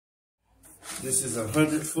This is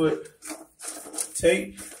 100-foot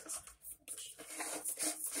tape.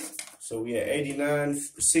 So we at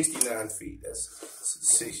 69 feet. That's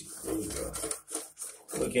 60. There you go.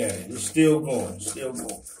 Look at it. It's still going. Still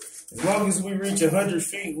going. As long as we reach 100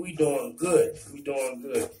 feet, we doing good. We doing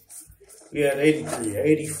good. We at 83,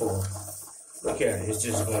 84. Look at it. It's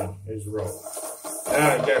just going. It's rolling.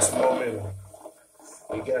 Now it got some momentum.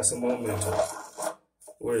 It got some momentum.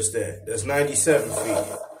 Where's that? That's 97 feet.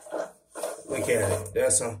 Look at it.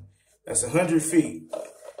 That's 100 feet.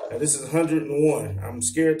 Now this is 101. I'm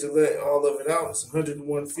scared to let all of it out. It's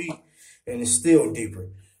 101 feet, and it's still deeper.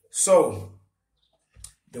 So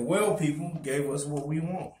the well people gave us what we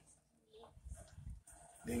want.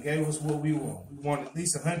 They gave us what we want. We want at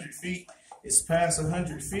least 100 feet. It's past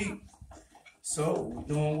 100 feet, so we're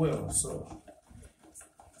doing well. So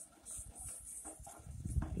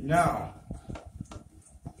now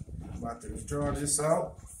I'm about to draw this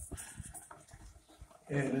out.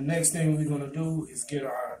 And the next thing we're going to do is get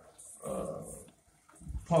our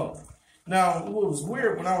pump. Now, what was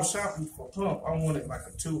weird, when I was shopping for a pump, I wanted like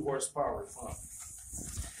a 2 horsepower pump,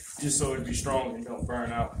 just so it'd be strong and don't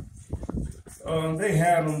burn out. They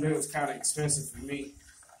had them. They was kind of expensive for me.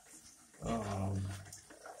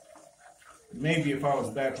 Maybe if I was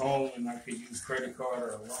back home and I could use credit card or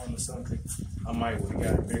a loan or something, I might would have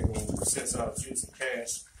got a big one. But since I was using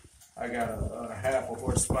cash, I got a half a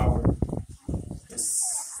horsepower.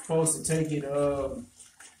 It's supposed to take it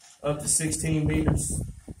up to 16 meters.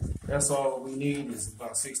 That's all we need is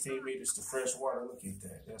about 16 meters to fresh water. Look at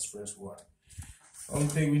that. That's fresh water. Only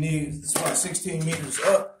thing we need is about 16 meters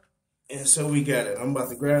up. And so we got it. I'm about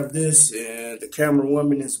to grab this, and the camera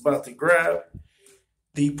woman is about to grab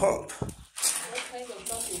the pump.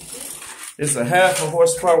 It's a half a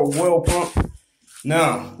horsepower well pump.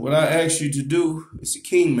 Now, what I asked you to do is a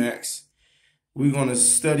King Max. We're going to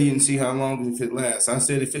study and see how long if it lasts. I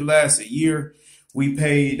said if it lasts a year, we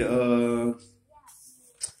paid for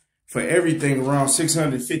everything around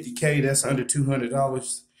 $650K. That's under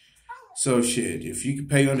 $200. So shit, if you can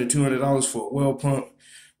pay under $200 for a well pump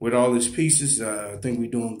with all its pieces, I think we're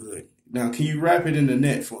doing good. Now, can you wrap it in the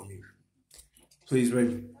net for me? Please,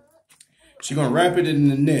 baby. She's going to wrap it in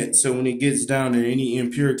the net so when it gets down there, any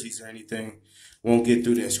impurities or anything won't get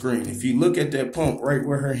through that screen. If you look at that pump right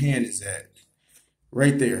where her hand is at,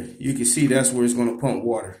 right there, you can see that's where it's going to pump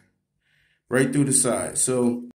water, right through the side. So